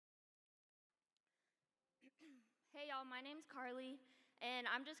Hey y'all, my name's Carly, and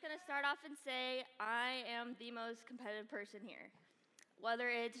I'm just gonna start off and say I am the most competitive person here. Whether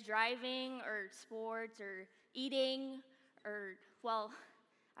it's driving or sports or eating or, well,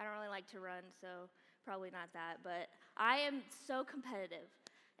 I don't really like to run, so probably not that, but I am so competitive.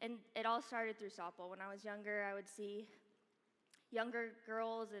 And it all started through softball. When I was younger, I would see younger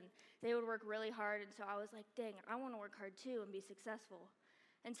girls and they would work really hard, and so I was like, dang, I wanna work hard too and be successful.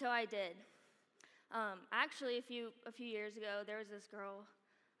 And so I did. Actually, a few years ago, there was this girl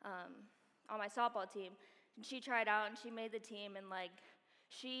on my softball team, and she tried out and she made the team, and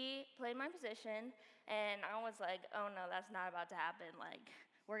she played my position, and I was like, oh no, that's not about to happen.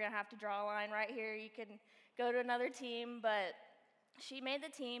 We're gonna have to draw a line right here. You can go to another team, but she made the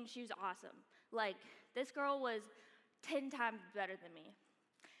team. She was awesome. This girl was 10 times better than me,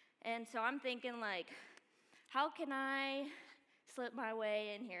 and so I'm thinking how can I slip my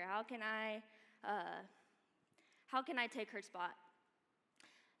way in here? How can I take her spot?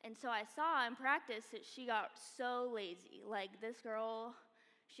 And so I saw in practice that she got so lazy. This girl,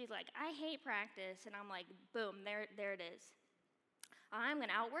 she's like, I hate practice. And I'm like, boom, there it is. I'm going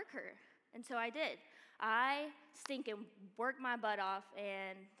to outwork her. And so I did. I stinking worked my butt off,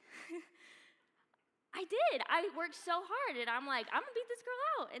 and I did. I worked so hard, and I'm like, I'm going to beat this girl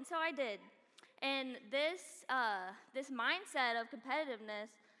out. And so I did. And this mindset of competitiveness,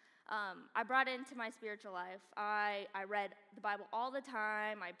 I brought it into my spiritual life. I read the Bible all the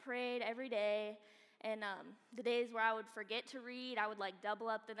time. I prayed every day. And the days where I would forget to read, I would double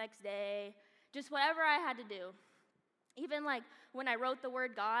up the next day. Just whatever I had to do. Even when I wrote the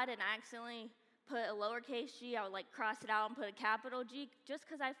word God and I accidentally put a lowercase g, I would cross it out and put a capital G just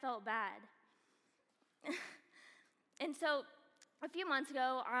because I felt bad. And so a few months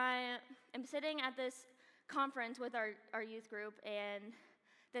ago, I am sitting at this conference with our youth group, and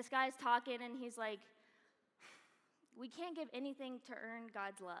this guy's talking, and he's like, we can't give anything to earn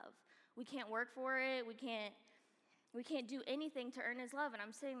God's love. We can't work for it. We can't do anything to earn his love. And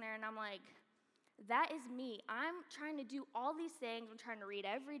I'm sitting there, and I'm like, that is me. I'm trying to do all these things. I'm trying to read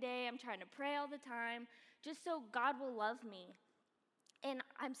every day. I'm trying to pray all the time just so God will love me. And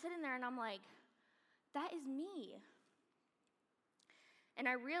I'm sitting there, and I'm like, that is me. And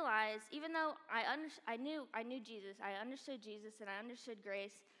I realized, even though I knew Jesus, I understood Jesus, and I understood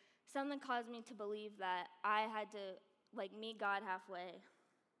grace, something caused me to believe that I had to meet God halfway.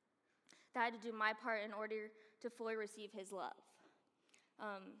 That I had to do my part in order to fully receive his love.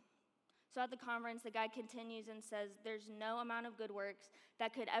 So at the conference, the guy continues and says, there's no amount of good works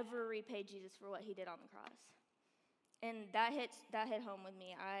that could ever repay Jesus for what he did on the cross. And that hit home with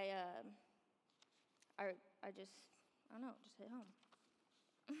me. I just hit home.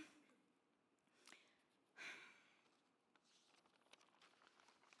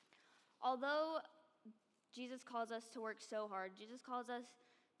 Although Jesus calls us to work so hard, Jesus calls us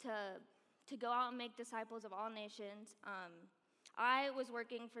to go out and make disciples of all nations. I was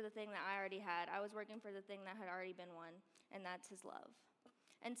working for the thing that I already had. I was working for the thing that had already been won, and that's his love.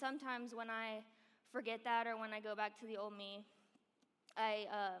 And sometimes when I forget that, or when I go back to the old me, I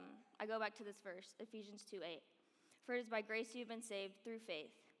go back to this verse, Ephesians 2:8. For it is by grace you've been saved through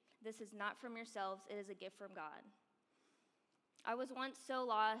faith. This is not from yourselves, it is a gift from God. I was once so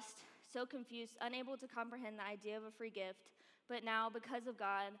lost, so confused, unable to comprehend the idea of a free gift, but now, because of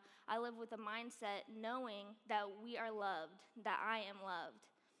God, I live with a mindset knowing that we are loved, that I am loved.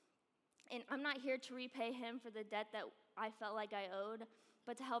 And I'm not here to repay him for the debt that I felt like I owed,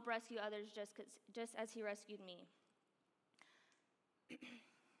 but to help rescue others just as he rescued me.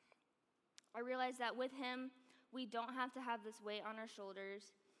 I realized that with him, we don't have to have this weight on our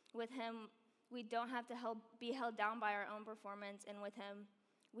shoulders. With him, we don't have to be held down by our own performance. And with him,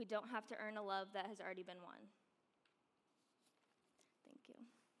 we don't have to earn a love that has already been won. Thank you.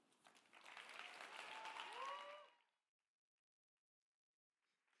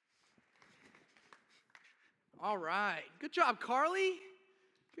 All right. Good job, Carly.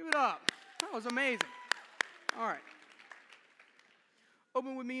 Give it up. That was amazing. All right.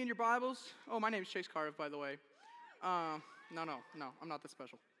 Open with me in your Bibles. Oh, my name is Chase Cardiff, by the way. No, I'm not that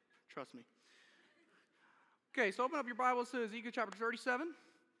special. Trust me. Okay, so open up your Bibles to Ezekiel chapter 37,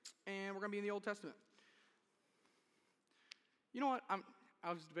 and we're going to be in the Old Testament. You know what?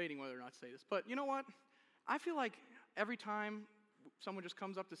 I was debating whether or not to say this, but you know what? I feel like every time someone just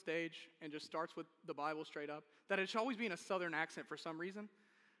comes up to stage and just starts with the Bible straight up, that it should always be in a southern accent for some reason,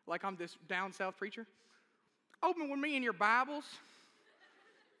 like I'm this down south preacher. Open with me in your Bibles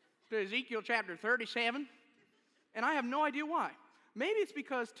to Ezekiel chapter 37, and I have no idea why. Maybe it's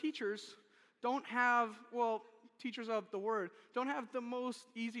because teachers of the word don't have the most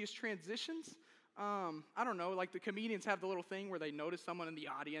easiest transitions I don't know, like the comedians have the little thing where they notice someone in the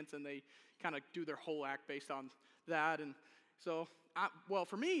audience and they kind of do their whole act based on that. And so,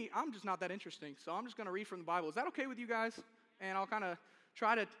 for me, I'm just not that interesting. So I'm just going to read from the Bible. Is that okay with you guys? And I'll kind of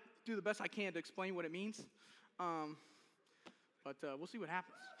try to do the best I can to explain what it means. But we'll see what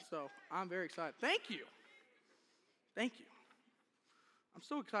happens. So I'm very excited. Thank you. Thank you. I'm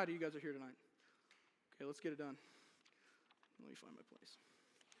so excited you guys are here tonight. Okay, let's get it done. Let me find my place.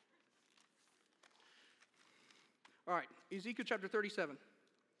 All right, Ezekiel chapter 37.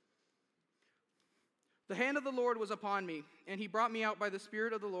 The hand of the Lord was upon me, and he brought me out by the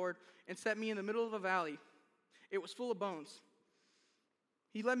Spirit of the Lord and set me in the middle of a valley. It was full of bones.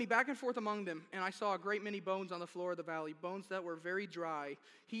 He led me back and forth among them, and I saw a great many bones on the floor of the valley, bones that were very dry.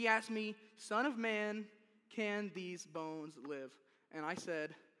 He asked me, Son of man, can these bones live? And I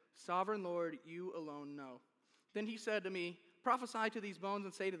said, Sovereign Lord, you alone know. Then he said to me, Prophesy to these bones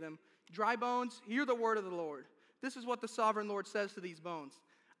and say to them, Dry bones, hear the word of the Lord. This is what the sovereign Lord says to these bones.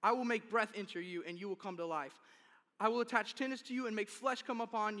 I will make breath enter you, and you will come to life. I will attach tendons to you and make flesh come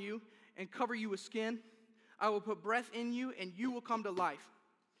upon you and cover you with skin. I will put breath in you, and you will come to life.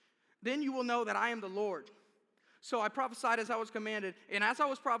 Then you will know that I am the Lord. So I prophesied as I was commanded, and as I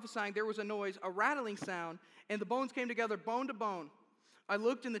was prophesying, there was a noise, a rattling sound, and the bones came together bone to bone. I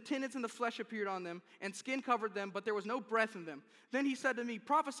looked, and the tendons and the flesh appeared on them, and skin covered them, but there was no breath in them. Then he said to me,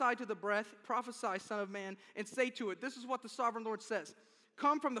 Prophesy to the breath, prophesy, Son of man, and say to it, This is what the sovereign Lord says.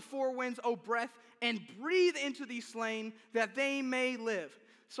 Come from the four winds, O breath, and breathe into these slain, that they may live.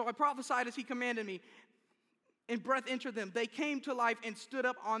 So I prophesied as he commanded me, and breath entered them. They came to life and stood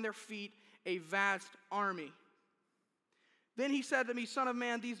up on their feet, a vast army. Then he said to me, Son of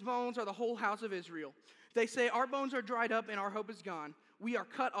man, these bones are the whole house of Israel. They say, Our bones are dried up, and our hope is gone. We are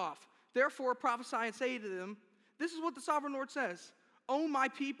cut off. Therefore prophesy and say to them, This is what the sovereign Lord says. O my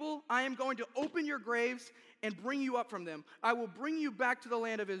people, I am going to open your graves and bring you up from them. I will bring you back to the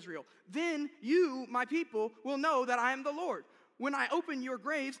land of Israel. Then you, my people, will know that I am the Lord, when I open your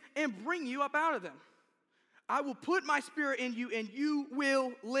graves and bring you up out of them. I will put my spirit in you, and you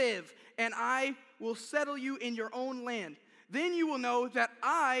will live, and I will settle you in your own land. Then you will know that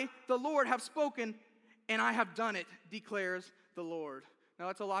I, the Lord, have spoken, and I have done it, declares the Lord. Now,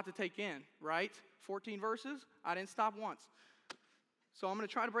 that's a lot to take in, right? 14 verses. I didn't stop once. So I'm going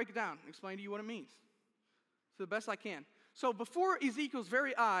to try to break it down and explain to you what it means to the best I can. So before Ezekiel's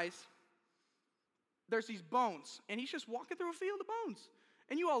very eyes, there's these bones, and he's just walking through a field of bones.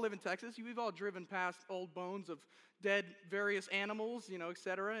 And you all live in Texas. You've all driven past old bones of dead various animals, et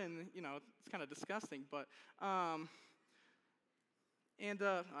cetera, and, it's kind of disgusting. But, I'm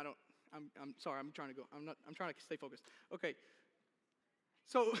sorry, I'm trying to stay focused. Okay.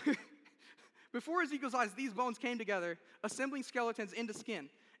 So, before Ezekiel's eyes, these bones came together, assembling skeletons into skin.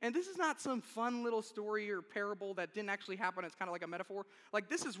 And this is not some fun little story or parable that didn't actually happen. It's kind of like a metaphor. Like,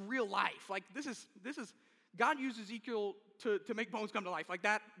 this is real life. Like, this is God used Ezekiel to make bones come to life. Like,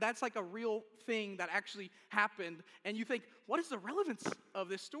 that's like a real thing that actually happened. And you think, what is the relevance of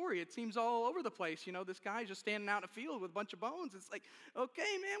this story? It seems all over the place. This guy's just standing out in a field with a bunch of bones. It's like,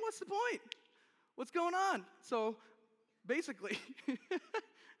 okay, man, what's the point? What's going on? So, basically...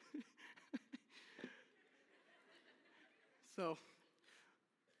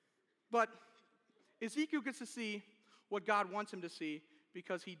 But Ezekiel gets to see what God wants him to see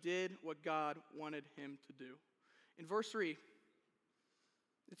because he did what God wanted him to do. In verse 3,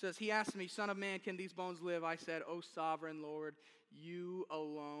 it says, He asked me, Son of man, can these bones live? I said, O sovereign Lord, you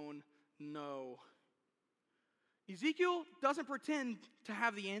alone know. Ezekiel doesn't pretend to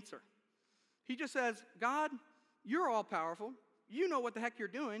have the answer. He just says, God, you're all powerful. You know what the heck you're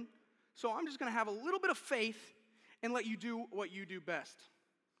doing. So I'm just going to have a little bit of faith and let you do what you do best.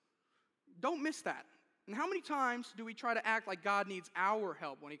 Don't miss that. And how many times do we try to act like God needs our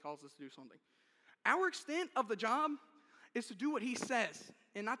help when he calls us to do something? Our extent of the job is to do what he says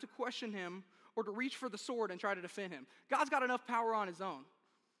and not to question him or to reach for the sword and try to defend him. God's got enough power on his own.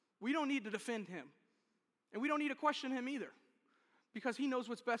 We don't need to defend him. And we don't need to question him either because he knows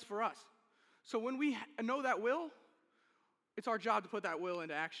what's best for us. So when we know that will, it's our job to put that will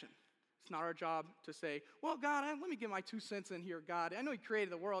into action. It's not our job to say, well, God, let me get my 2 cents in here, God. I know you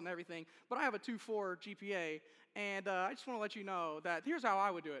created the world and everything, but I have a 2.4 GPA, and I just want to let you know that here's how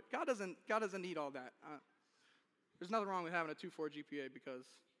I would do it. God doesn't need all that. There's nothing wrong with having a 2.4 GPA because,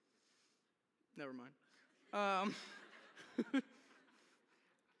 never mind.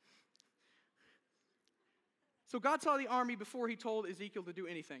 So God saw the army before he told Ezekiel to do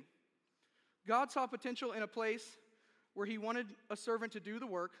anything. God saw potential in a place where he wanted a servant to do the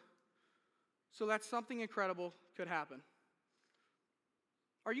work so that something incredible could happen.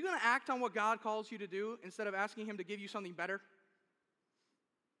 Are you going to act on what God calls you to do instead of asking him to give you something better?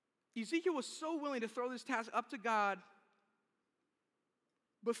 Ezekiel was so willing to throw this task up to God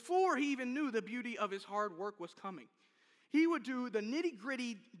before he even knew the beauty of his hard work was coming. He would do the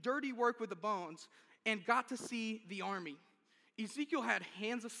nitty-gritty, dirty work with the bones and got to see the army. Ezekiel had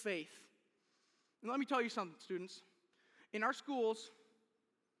hands of faith. And let me tell you something, students. In our schools,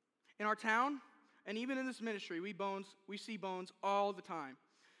 in our town, and even in this ministry, we see bones all the time.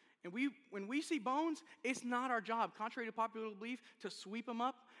 And when we see bones, it's not our job, contrary to popular belief, to sweep them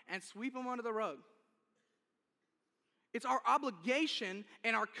up and sweep them under the rug. It's our obligation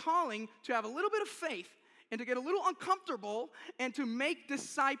and our calling to have a little bit of faith and to get a little uncomfortable and to make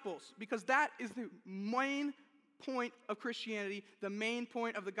disciples, because that is the main point of Christianity, the main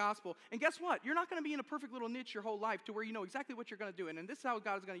point of the gospel. And guess what? You're not going to be in a perfect little niche your whole life to where you know exactly what you're going to do. And this is how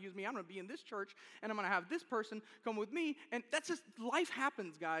God is going to use me. I'm going to be in this church, and I'm going to have this person come with me. And that's just, life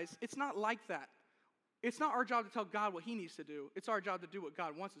happens, guys. It's not like that. It's not our job to tell God what he needs to do. It's our job to do what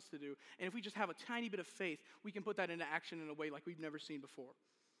God wants us to do. And if we just have a tiny bit of faith, we can put that into action in a way like we've never seen before.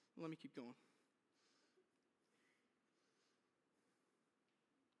 Let me keep going.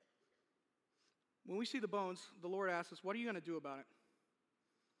 When we see the bones, the Lord asks us, what are you going to do about it?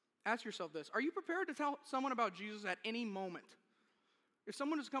 Ask yourself this. Are you prepared to tell someone about Jesus at any moment? If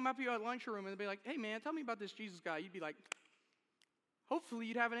someone was to come up to you at lunchroom and be like, hey man, tell me about this Jesus guy, you'd be like, hopefully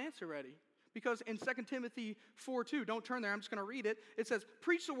you'd have an answer ready. Because in 2 Timothy 4:2, don't turn there, I'm just going to read it. It says,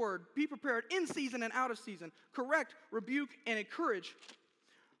 preach the word, be prepared in season and out of season, correct, rebuke, and encourage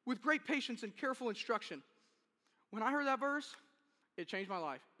with great patience and careful instruction. When I heard that verse, it changed my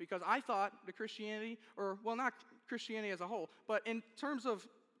life, because I thought the Christianity, or well, not Christianity as a whole, but in terms of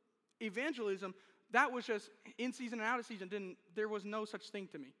evangelism, that was just in season and out of season. There was no such thing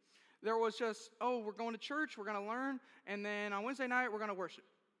to me. There was just, we're going to church, we're going to learn, and then on Wednesday night, we're going to worship.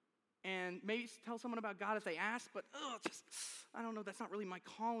 And maybe tell someone about God if they ask, but I don't know, that's not really my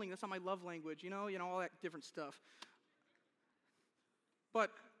calling, that's not my love language, you know, all that different stuff.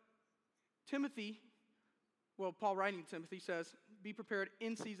 But Paul writing to Timothy says, be prepared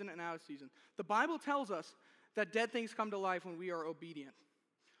in season and out of season. The Bible tells us that dead things come to life when we are obedient.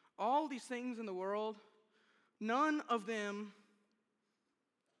 All these things in the world, none of them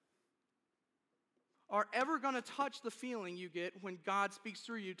are ever going to touch the feeling you get when God speaks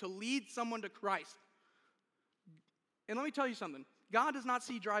through you to lead someone to Christ. And let me tell you something. God does not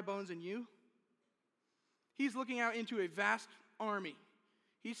see dry bones in you. He's looking out into a vast army.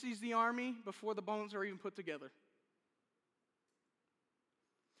 He sees the army before the bones are even put together.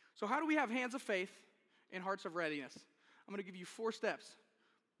 So how do we have hands of faith and hearts of readiness? I'm going to give you 4 steps.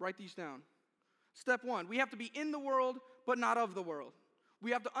 Write these down. Step 1, we have to be in the world, but not of the world.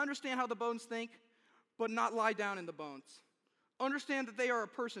 We have to understand how the bones think, but not lie down in the bones. Understand that they are a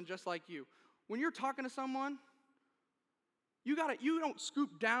person just like you. When you're talking to someone, you don't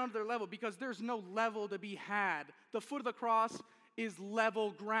scoop down to their level, because there's no level to be had. The foot of the cross is level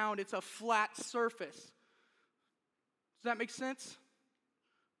ground. It's a flat surface. Does that make sense?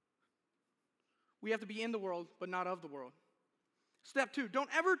 We have to be in the world, but not of the world. Step 2, don't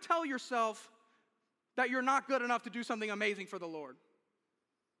ever tell yourself that you're not good enough to do something amazing for the Lord.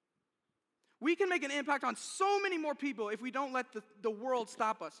 We can make an impact on so many more people if we don't let the world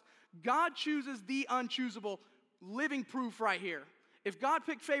stop us. God chooses the unchoosable, living proof right here. If God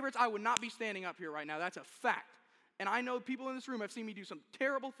picked favorites, I would not be standing up here right now. That's a fact. And I know people in this room have seen me do some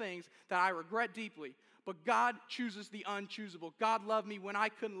terrible things that I regret deeply. But God chooses the unchoosable. God loved me when I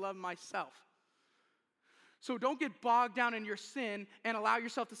couldn't love myself. So don't get bogged down in your sin and allow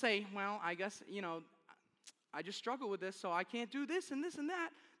yourself to say, well, I guess, I just struggle with this, so I can't do this and this and that.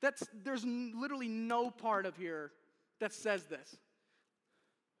 There's literally no part of here that says this.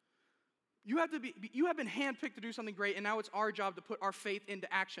 You have been handpicked to do something great, and now it's our job to put our faith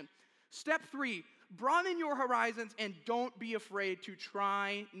into action. Step 3, broaden your horizons and don't be afraid to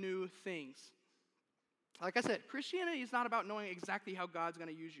try new things. Like I said, Christianity is not about knowing exactly how God's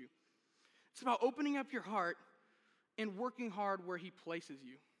going to use you. It's about opening up your heart and working hard where he places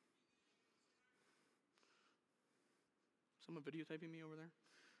you. Someone videotaping me over there?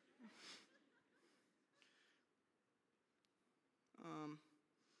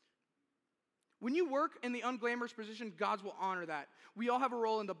 When you work in the unglamorous position, God will honor that. We all have a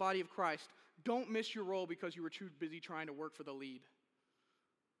role in the body of Christ. Don't miss your role because you were too busy trying to work for the lead.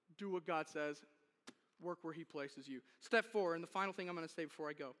 Do what God says. Work where he places you. Step 4, and the final thing I'm going to say before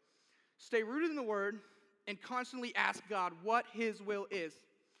I go. Stay rooted in the Word and constantly ask God what his will is.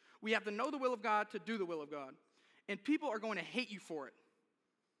 We have to know the will of God to do the will of God. And people are going to hate you for it.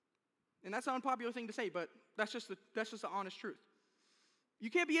 And that's an unpopular thing to say, but that's just the honest truth. You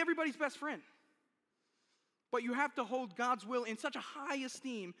can't be everybody's best friend. But you have to hold God's will in such a high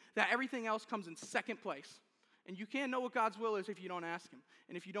esteem that everything else comes in second place. And you can't know what God's will is if you don't ask him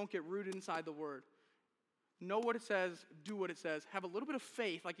and if you don't get rooted inside the word. Know what it says, do what it says. Have a little bit of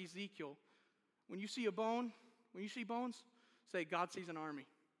faith like Ezekiel. When you see bones, say, God sees an army.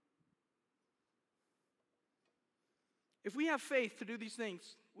 If we have faith to do these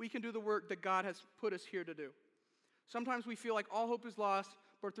things, we can do the work that God has put us here to do. Sometimes we feel like all hope is lost,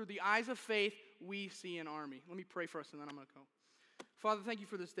 but through the eyes of faith, we see an army. Let me pray for us, and then I'm going to go. Father, thank you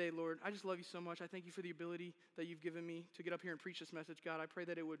for this day, Lord. I just love you so much. I thank you for the ability that you've given me to get up here and preach this message, God. I pray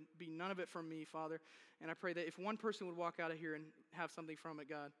that it would be none of it from me, Father. And I pray that if one person would walk out of here and have something from it,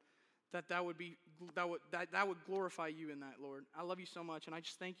 God, that would glorify you in that, Lord. I love you so much, and I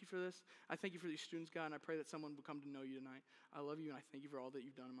just thank you for this. I thank you for these students, God, and I pray that someone will come to know you tonight. I love you, and I thank you for all that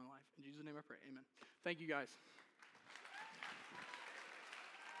you've done in my life. In Jesus' name I pray, amen. Thank you, guys.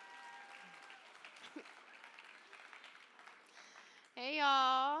 Hey,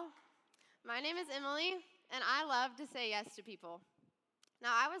 y'all. My name is Emily, and I love to say yes to people.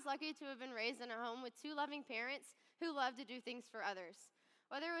 Now, I was lucky to have been raised in a home with two loving parents who love to do things for others.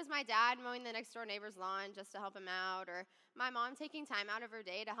 Whether it was my dad mowing the next door neighbor's lawn just to help him out, or my mom taking time out of her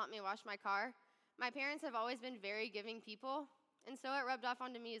day to help me wash my car, my parents have always been very giving people, and so it rubbed off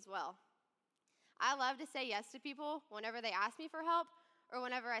onto me as well. I love to say yes to people whenever they ask me for help or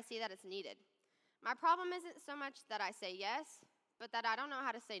whenever I see that it's needed. My problem isn't so much that I say yes, but that I don't know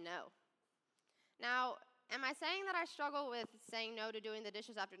how to say no. Now, am I saying that I struggle with saying no to doing the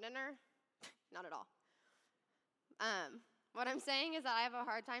dishes after dinner? Not at all. What I'm saying is that I have a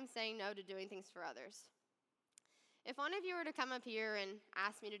hard time saying no to doing things for others. If one of you were to come up here and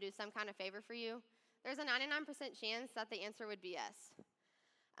ask me to do some kind of favor for you, there's a 99% chance that the answer would be yes.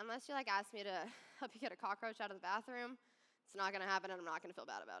 Unless you ask me to help you get a cockroach out of the bathroom, it's not gonna happen and I'm not gonna feel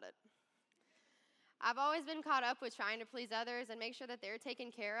bad about it. I've always been caught up with trying to please others and make sure that they're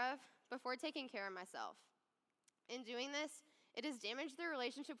taken care of before taking care of myself. In doing this, it has damaged the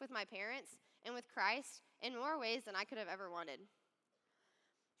relationship with my parents and with Christ in more ways than I could have ever wanted.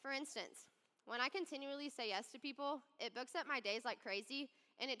 For instance, when I continually say yes to people, it books up my days like crazy,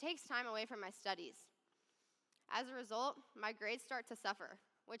 and it takes time away from my studies. As a result, my grades start to suffer,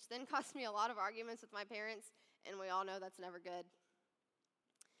 which then costs me a lot of arguments with my parents, and we all know that's never good.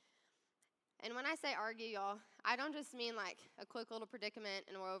 And when I say argue, y'all, I don't just mean a quick little predicament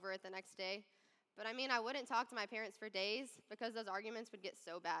and we're over it the next day, but I mean I wouldn't talk to my parents for days because those arguments would get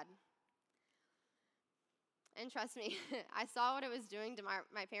so bad. And trust me, I saw what it was doing to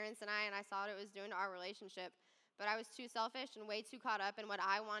my parents and I saw what it was doing to our relationship, but I was too selfish and way too caught up in what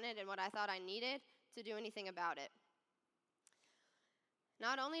I wanted and what I thought I needed to do anything about it.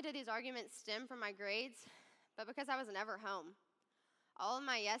 Not only did these arguments stem from my grades, but because I was never home. All of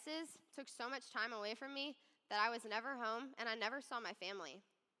my yeses took so much time away from me that I was never home and I never saw my family.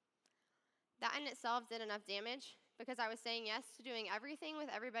 That in itself did enough damage because I was saying yes to doing everything with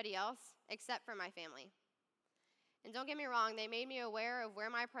everybody else except for my family. And don't get me wrong, they made me aware of where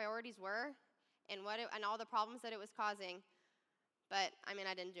my priorities were and all the problems that it was causing. But I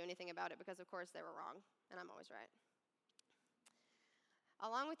didn't do anything about it because of course they were wrong and I'm always right.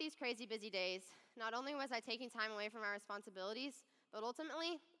 Along with these crazy busy days, not only was I taking time away from my responsibilities, but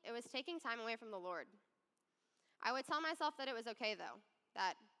ultimately, it was taking time away from the Lord. I would tell myself that it was okay, though,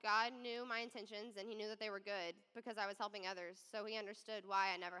 that God knew my intentions and he knew that they were good because I was helping others, so he understood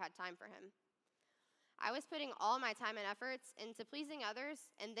why I never had time for him. I was putting all my time and efforts into pleasing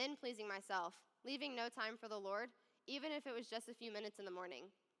others and then pleasing myself, leaving no time for the Lord, even if it was just a few minutes in the morning.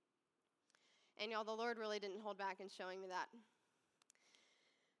 And y'all, the Lord really didn't hold back in showing me that.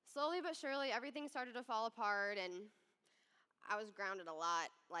 Slowly but surely, everything started to fall apart, and I was grounded a lot.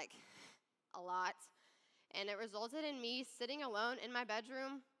 And it resulted in me sitting alone in my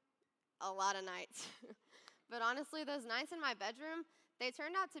bedroom a lot of nights. But honestly, those nights in my bedroom, they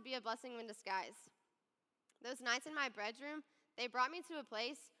turned out to be a blessing in disguise. Those nights in my bedroom, they brought me to a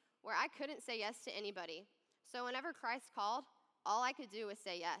place where I couldn't say yes to anybody. So whenever Christ called, all I could do was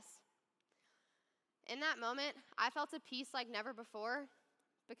say yes. In that moment, I felt a peace like never before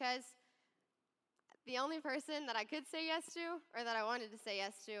because the only person that I could say yes to, or that I wanted to say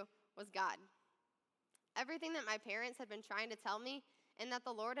yes to, was God. Everything that my parents had been trying to tell me and that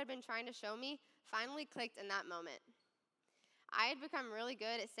the Lord had been trying to show me finally clicked in that moment. I had become really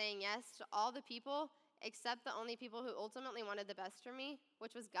good at saying yes to all the people except the only people who ultimately wanted the best for me,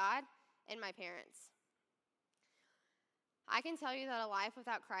 which was God and my parents. I can tell you that a life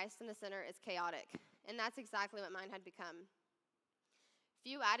without Christ in the center is chaotic, and that's exactly what mine had become.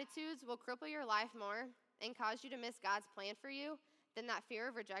 Few attitudes will cripple your life more and cause you to miss God's plan for you than that fear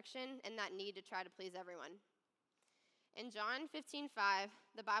of rejection and that need to try to please everyone. In John 15:5,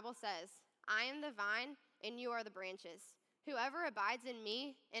 the Bible says, "I am the vine, and you are the branches. Whoever abides in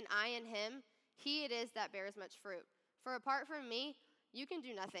me, and I in him, he it is that bears much fruit. For apart from me, you can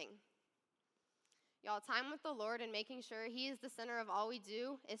do nothing." Y'all, time with the Lord and making sure he is the center of all we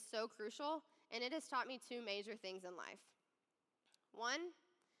do is so crucial, and it has taught me two major things in life. One,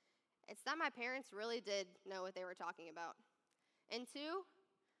 it's that my parents really did know what they were talking about. And two,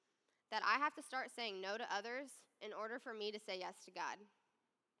 that I have to start saying no to others in order for me to say yes to God.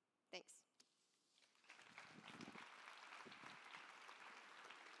 Thanks.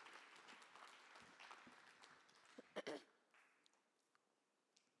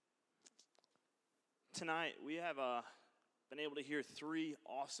 Tonight, we have been able to hear three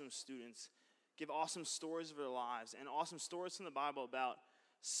awesome students give awesome stories of their lives and awesome stories from the Bible about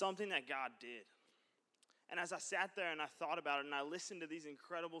something that God did. And as I sat there and I thought about it and I listened to these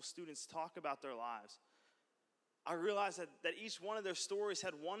incredible students talk about their lives, I realized that each one of their stories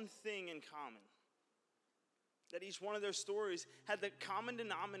had one thing in common. That each one of their stories had the common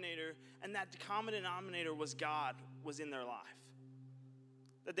denominator, and that common denominator was God was in their life.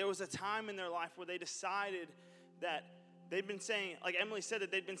 That there was a time in their life where they decided that they'd been saying, like Emily said, that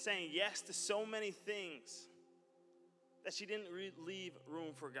they'd been saying yes to so many things that she didn't leave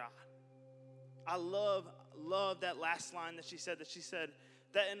room for God. I love that last line that she said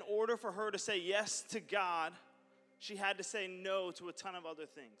that in order for her to say yes to God, she had to say no to a ton of other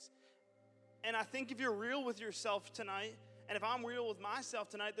things. And I think if you're real with yourself tonight, and if I'm real with myself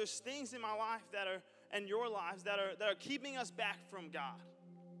tonight, there's things in my life and your lives that are keeping us back from God.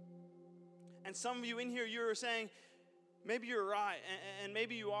 And some of you in here, you're saying, maybe you're right, and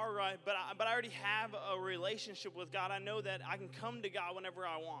maybe you are right, but I already have a relationship with God. I know that I can come to God whenever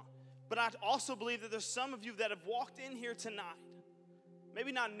I want. But I also believe that there's some of you that have walked in here tonight,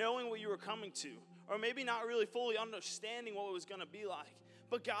 maybe not knowing what you were coming to, or maybe not really fully understanding what it was going to be like.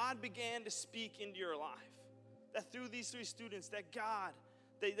 But God began to speak into your life. That through these three students, that God,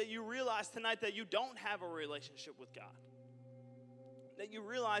 that you realize tonight that you don't have a relationship with God. That you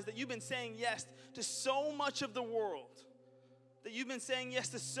realize that you've been saying yes to so much of the world. That you've been saying yes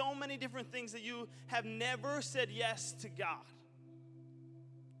to so many different things that you have never said yes to God.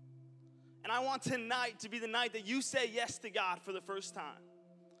 And I want tonight to be the night that you say yes to God for the first time.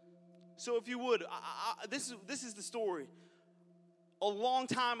 So if you would, this is the story. A long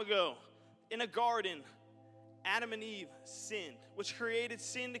time ago, in a garden, Adam and Eve sinned, which created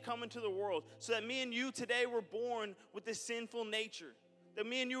sin to come into the world, so that me and you today were born with this sinful nature. That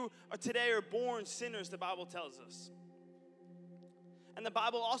me and you today are born sinners, the Bible tells us. And the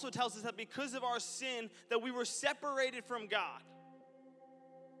Bible also tells us that because of our sin, that we were separated from God.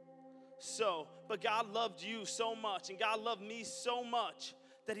 But God loved you so much, and God loved me so much,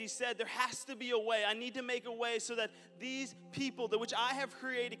 that he said, there has to be a way. I need to make a way so that these people, that which I have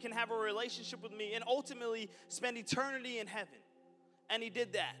created, can have a relationship with me and ultimately spend eternity in heaven. And he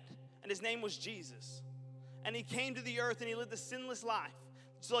did that. And his name was Jesus. And he came to the earth and he lived a sinless life.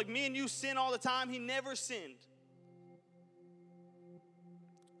 So like me and you sin all the time, he never sinned.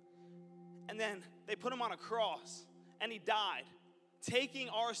 And then they put him on a cross and he died, taking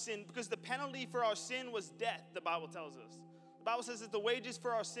our sin, because the penalty for our sin was death, the Bible tells us. The Bible says that the wages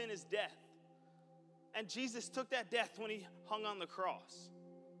for our sin is death. And Jesus took that death when he hung on the cross.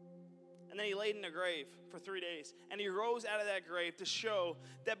 And then he laid in a grave for 3 days. And he rose out of that grave to show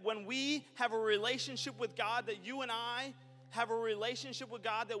that when we have a relationship with God, that you and I have a relationship with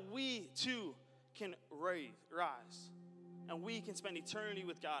God, that we too can rise. And we can spend eternity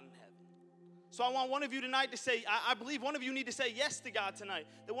with God in heaven. So I want one of you tonight to say, I believe one of you need to say yes to God tonight.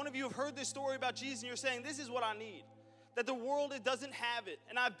 That one of you have heard this story about Jesus and you're saying, this is what I need. That the world, it doesn't have it,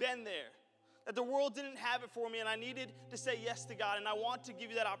 and I've been there. That the world didn't have it for me, and I needed to say yes to God, and I want to give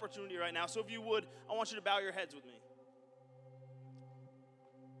you that opportunity right now. So if you would, I want you to bow your heads with me.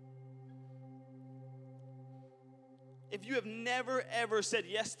 If you have never, ever said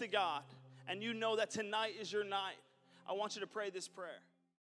yes to God, and you know that tonight is your night, I want you to pray this prayer.